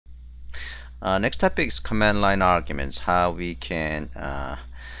Next topic is command line arguments. How we can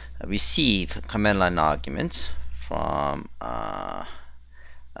receive command line arguments from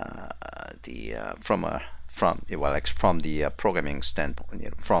the programming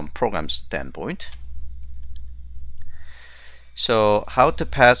standpoint, from program standpoint. So how to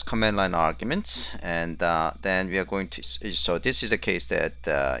pass command line arguments, and then we are going to. So this is a case that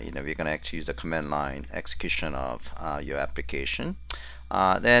we're going to actually use the command line execution of your application.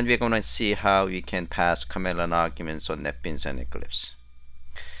 Then we're going to see how we can pass command line arguments on NetBeans and Eclipse.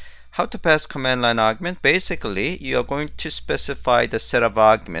 How to pass command line argument? Basically, you are going to specify the set of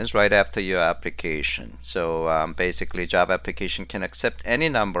arguments right after your application. So basically, Java application can accept any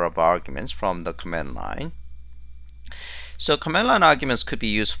number of arguments from the command line. So command line arguments could be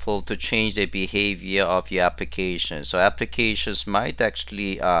useful to change the behavior of your application. So applications might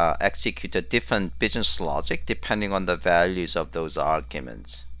actually execute a different business logic depending on the values of those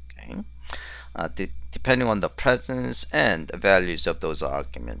arguments. Okay, depending on the presence and the values of those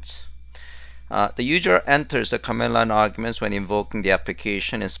arguments. The user enters the command line arguments when invoking the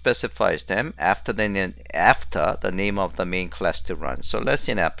application and specifies them after the name of the main class to run. So let's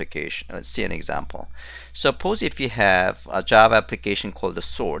see an application. Let's see an example. Suppose if you have a Java application called the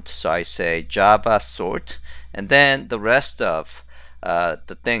sort. So I say Java sort, and then the rest of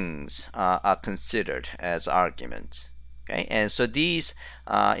the things are considered as arguments. Okay, and so these,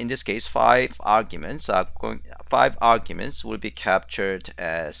 in this case, five arguments will be captured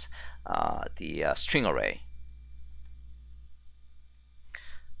as the string array.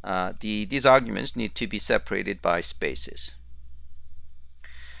 These arguments need to be separated by spaces.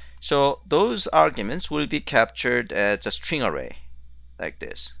 So those arguments will be captured as a string array like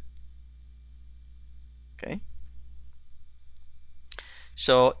this. Okay.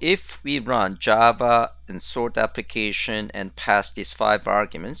 So if we run Java and sort application and pass these five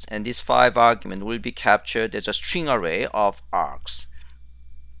arguments, and these five arguments will be captured as a string array of args.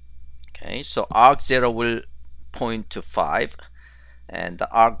 Okay, so arg0 will point to 5, and the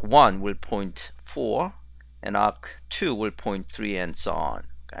arg1 will point 4, and arg2 will point 3, and so on.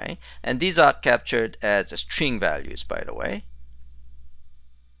 Okay, and these are captured as string values, by the way.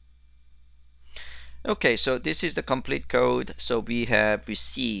 Okay, so this is the complete code. So we have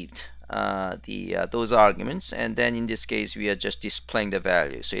received those arguments, and then in this case we are just displaying the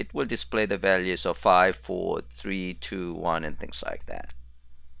values. So it will display the values of 5, 4, 3, 2, 1, and things like that.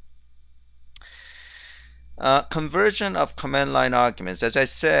 Conversion of command line arguments. As I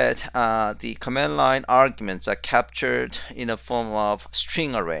said, the command line arguments are captured in a form of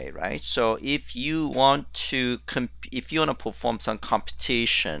string array, right? So if you want to perform some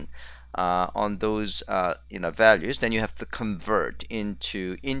computation on those values, then you have to convert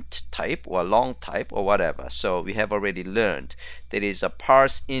into int type or long type or whatever. So we have already learned there is a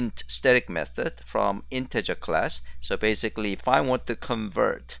parse int static method from integer class. So basically, if I want to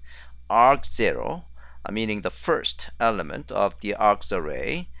convert arg0, meaning the first element of the args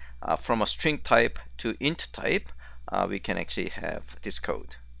array, from a string type to int type, we can actually have this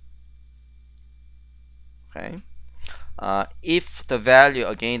code. Okay. If the value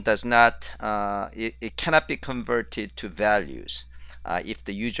again does not, it cannot be converted to values. If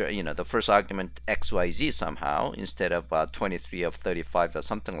the user, the first argument XYZ somehow instead of 23 of 35 or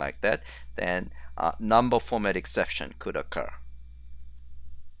something like that, then number format exception could occur.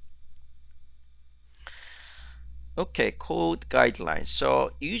 Okay, code guidelines.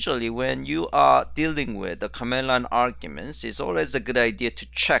 So usually when you are dealing with the command line arguments, it's always a good idea to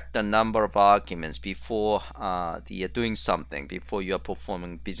check the number of arguments before doing something, before you are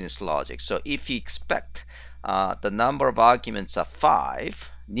performing business logic. So if you expect the number of arguments are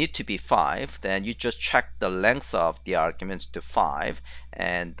need to be 5, then you just check the length of the arguments to 5,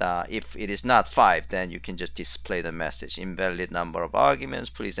 and if it is not 5, then you can just display the message invalid number of arguments,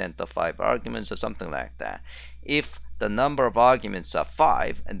 please enter 5 arguments, or something like that. If the number of arguments are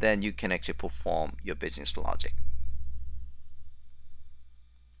 5, and then you can actually perform your business logic.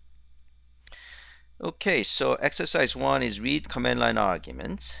 Okay, so exercise 1 is read command line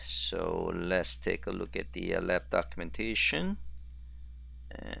arguments. So let's take a look at the lab documentation.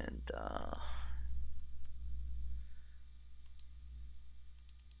 And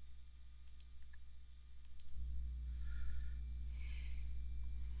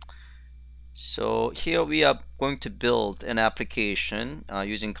so here we are going to build an application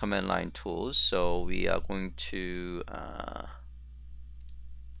using command line tools. So we are going to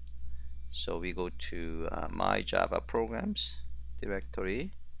so we go to my Java programs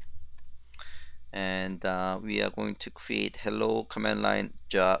directory, and we are going to create hello command line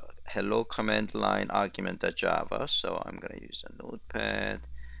argument.java. So I'm going to use a notepad,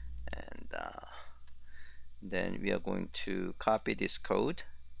 and then we are going to copy this code.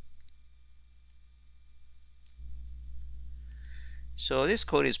 So this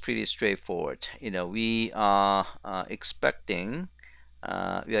code is pretty straightforward. We are expecting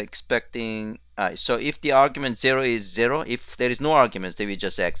so if the argument 0 is 0, if there is no arguments, then we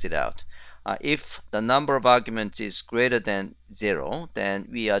just exit out. If the number of arguments is greater than 0, then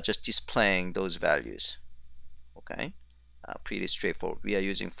we are just displaying those values. Okay, pretty straightforward. We are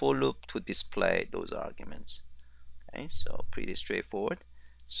using for loop to display those arguments. Okay, so pretty straightforward.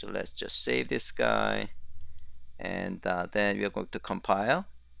 So let's just save this guy, and then we are going to compile.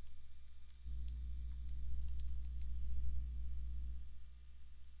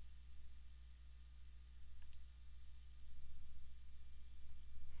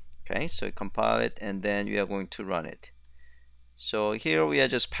 Okay, so compile it, and then we are going to run it. So here we are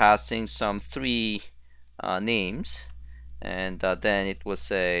just passing some 3 names, and then it will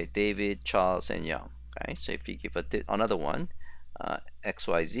say David, Charles, and Young. Okay, so if you give another one,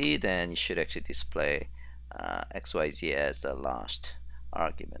 XYZ, then it should actually display XYZ as the last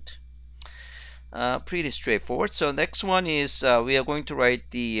argument. Pretty straightforward. So next one is we are going to write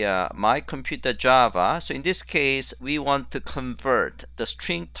the my computer Java. So in this case, we want to convert the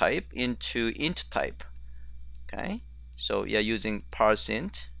string type into int type. Okay, so we are using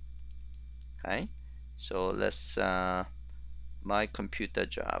parseInt. Okay, so let's my computer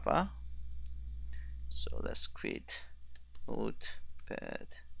Java. So let's create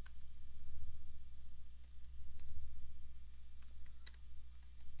notepad.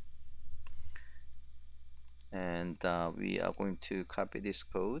 And we are going to copy this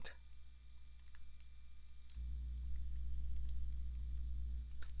code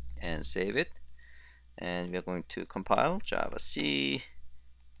and save it, and we are going to compile Java C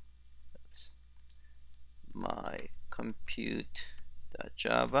my compute.java.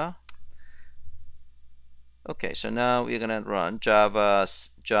 Okay, so now we're gonna run Java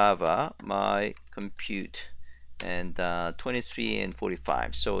my compute, and 23 and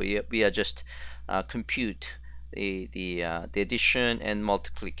 45. So we are just compute the addition and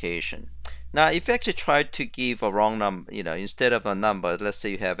multiplication. Now, if you actually try to give a wrong number, instead of a number, let's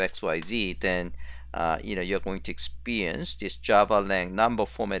say you have XYZ, then you're going to experience this Java lang number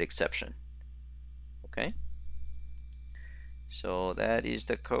format exception. Okay, so that is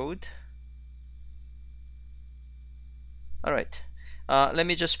the code. All right, let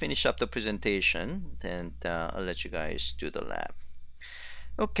me just finish up the presentation, and I'll let you guys do the lab.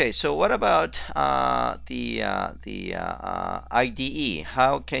 Okay, so what about the IDE?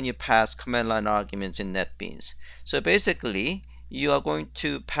 How can you pass command line arguments in NetBeans? So basically, you are going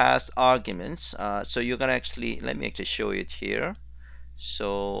to pass arguments. So you're gonna let me actually show it here.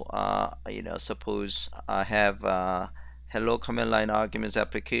 So suppose I have hello command line arguments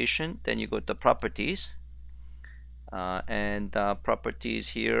application. Then you go to properties, and properties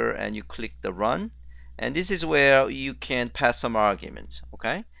here, and you click the run. And this is where you can pass some arguments.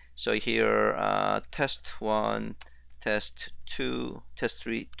 Okay, so here test1, test2,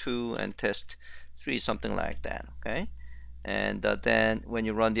 test2, and test3, something like that. Okay, and then when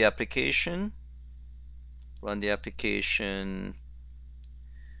you run the application,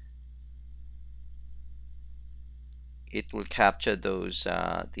 it will capture those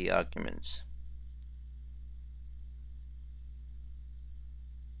the arguments.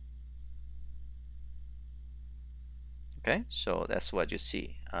 Okay, so that's what you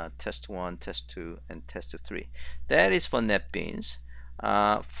see, test1, test2, and test3. That is for NetBeans.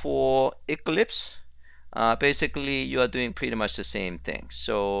 For Eclipse, basically you are doing pretty much the same thing.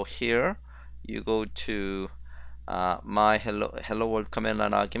 So here you go to my hello world command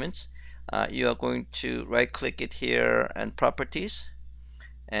line arguments. You are going to right click it here and properties,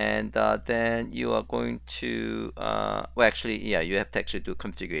 and then you are going to well, actually, yeah, you have to actually do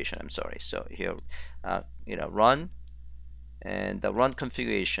configuration. I'm sorry. So here run, and the run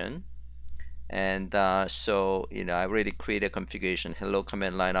configuration, and so I already created a configuration hello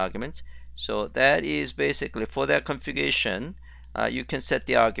command line argument. So that is basically for that configuration. You can set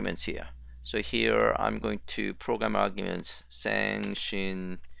the arguments here. So here I'm going to program arguments Sang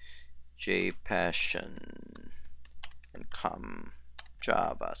Shin, JPassion, and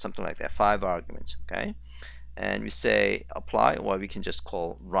Java, something like that, 5 arguments. Okay, and we say apply, or we can just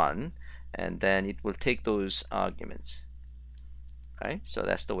call run, and then it will take those arguments. Okay, so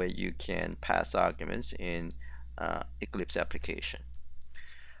that's the way you can pass arguments in Eclipse application.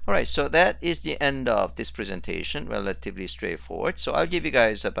 Alright, so that is the end of this presentation. Relatively straightforward. So I'll give you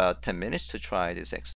guys about 10 minutes to try this exercise.